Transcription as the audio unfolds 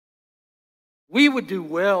We would do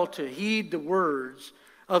well to heed the words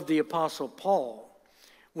of the Apostle Paul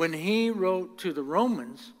when he wrote to the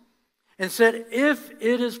Romans and said, if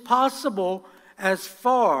it is possible, as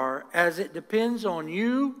far as it depends on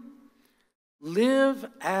you, live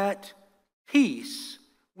at peace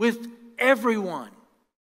with everyone.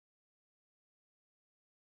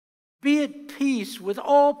 Be at peace with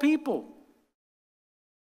all people.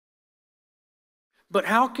 But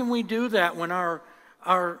how can we do that when our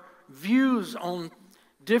views on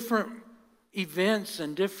different events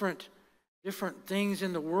and different things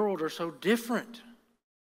in the world are so different?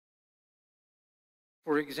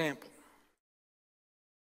 For example,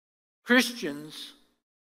 Christians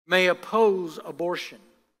may oppose abortion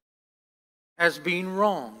as being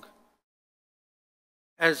wrong,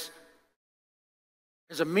 as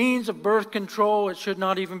a means of birth control. It should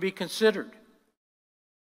not even be considered.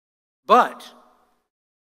 But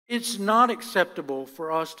it's not acceptable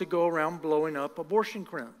for us to go around blowing up abortion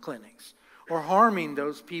clinics or harming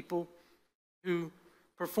those people who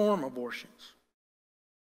perform abortions.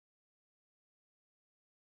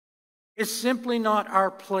 It's simply not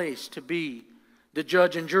our place to be the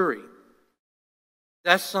judge and jury.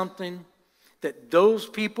 That's something that those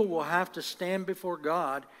people will have to stand before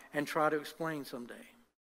God and try to explain someday.